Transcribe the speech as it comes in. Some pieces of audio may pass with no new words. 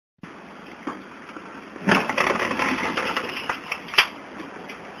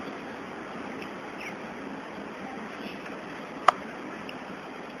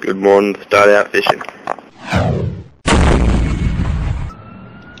Good morning, start out fishing.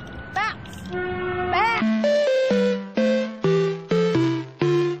 Bounce! Back!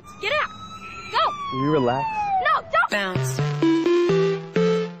 Get out! Go! Can you relax? No, don't! Bounce.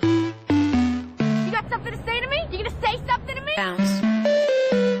 You got something to say to me? You gonna say something to me? Bounce.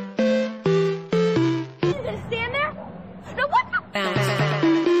 You gonna stand there? No, what the? Bounce.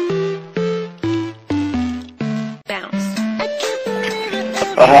 Bounce.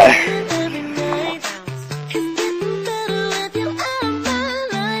 Alright.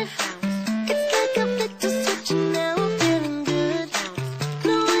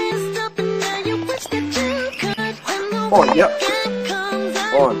 On, yep.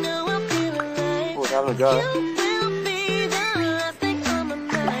 On. Oh, it's having a go.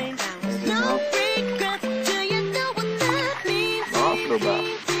 Nice little bass.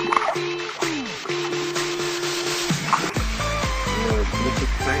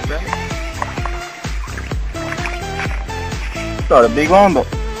 It's not a big one, but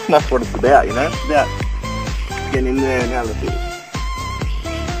that's what it's about, you know? It's about getting in there and having a fish.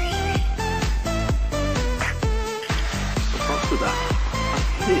 What's with that?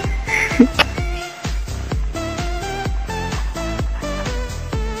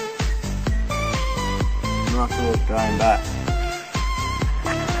 Nice little throwing back.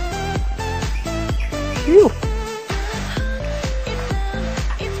 Phew.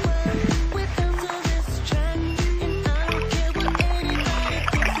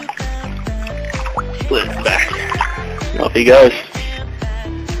 Lift back. Off he goes.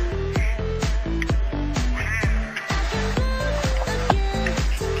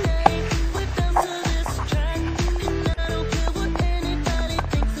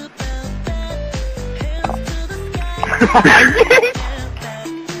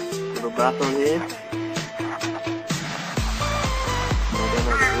 Little bass on here.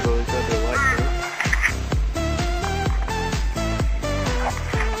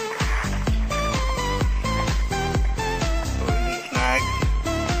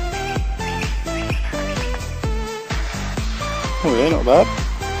 Oh yeah, not bad.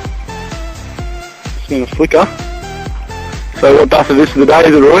 Just going to flicker. So what bass is this of the day,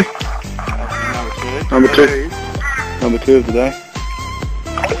 is it, Roy? Number two. Number two of the day.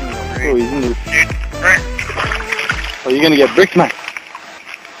 Oh, he's in this. Oh, you're going to get bricked, mate.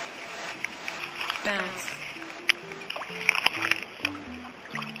 Bounce.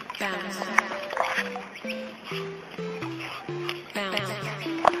 Bounce. Bounce.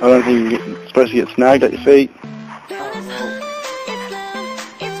 I don't think you're supposed to get snagged at your feet.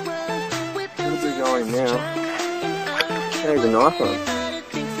 Where's it going now? There's a nice one.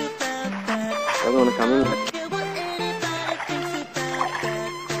 Doesn't want to come in.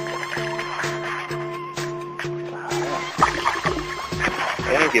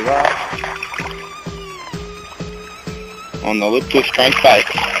 Don't give up. On the lip twist crankbait.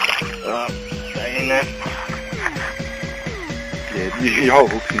 Stay in there. Yeah, your whole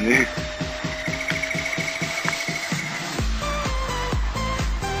hook's in there.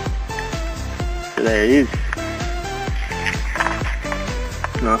 So there he is.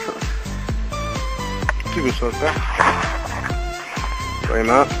 Nice one. Two good size back. Got him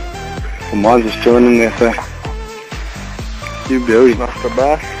up. Well, mine's just chilling in there, so. You beauty. Master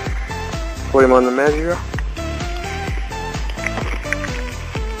bass. Put him on the measure.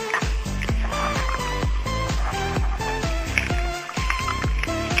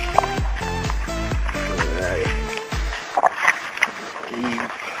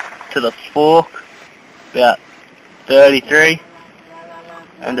 To the fork, about 33,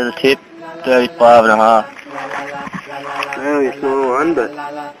 and to the tip, 35 and a half. Only a small one, but it's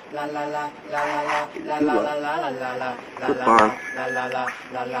a good one. Good fun.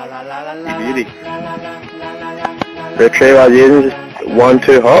 Beauty. Retrieve I was using just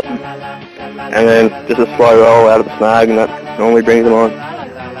 1-2 hop, and then just a slow roll out of the snag, and that normally brings them on.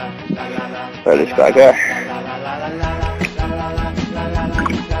 So this guy go.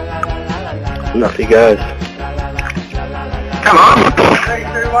 And off he goes. Come on! 3,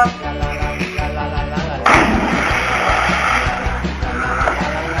 2, 1.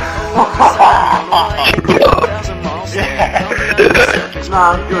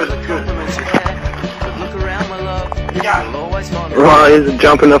 Nah, good. Right, he's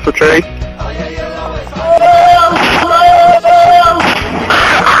jumping off the tree.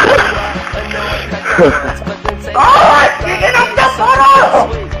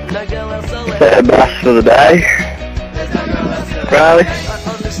 Fair bass for the day. Riley.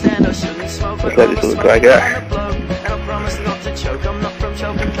 Let's let this look like that.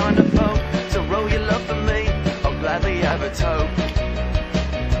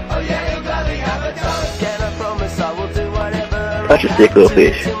 Such a sick little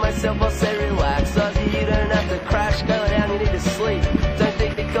fish. Off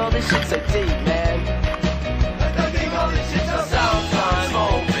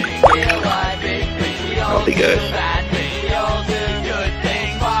he goes.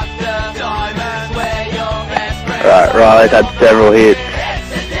 Alright, Riley's had several hits.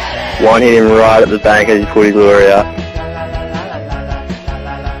 One hit him right at the bank as he put his lure out.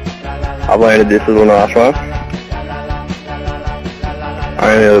 I've landed this little nice one.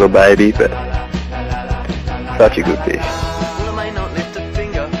 Only a little baby, but such a good fish.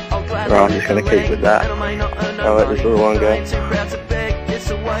 Right, I'm just going to keep with that. I'll let this little one go.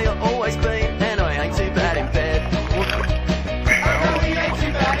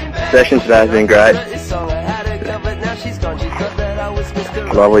 Session today has been great.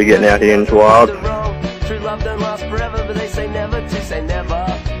 Lovely getting out here in the wild.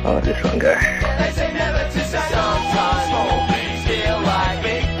 I'll let this one go.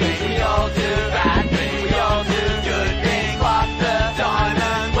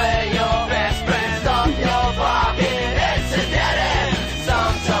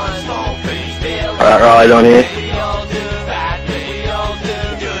 Alright, Riley's on here.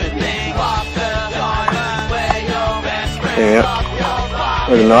 Yep.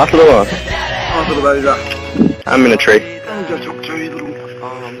 There's a nice little one. Nice little baby duck. I'm in a tree.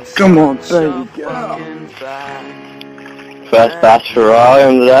 Come on, baby, go. First bass for Riley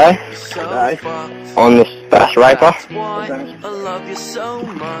on the day. On the bass raper.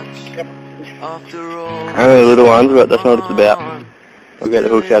 Only little ones, but that's not what it's about. We'll get the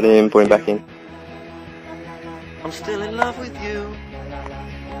hooks out of him and put him back in. I'm still in love with you.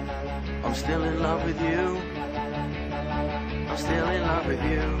 I'm still in love with you. I'm still in love with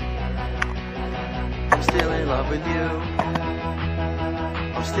you. I'm still in love with you.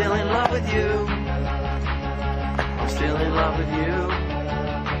 I'm still in love with you. I'm still in love with you.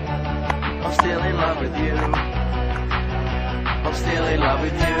 I'm still in love with you. I'm still in love with you. Still in love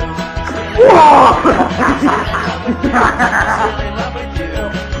with you. Still in love with you.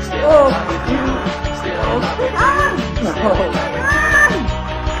 Still in love with you. Still in love with you.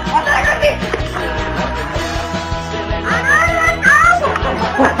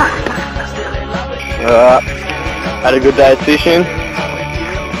 Had a good day fishing.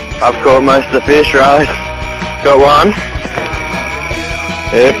 I've caught most of the fish, right? Got one.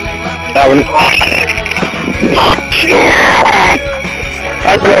 Yep. That one.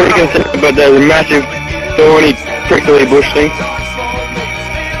 That's what we can see, but there's a massive thorny, prickly bush thing.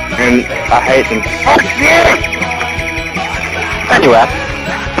 And I hate them. Anyway,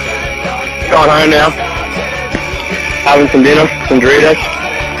 going home now. Having some dinner, some Doritos.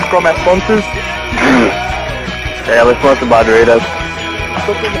 From our sponsors. Yeah, we're sponsored by Doritos.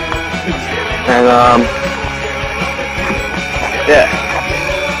 And yeah,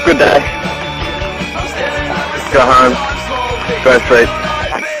 good day. Go home, go to sleep,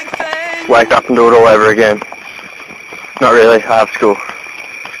 wake up and do it all over again. Not really, I have school.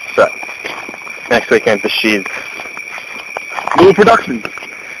 So, next weekend for Shiz. LUREPRODUCTIONS.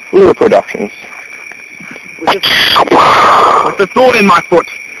 LUREPRODUCTIONS. With the thorn in my foot.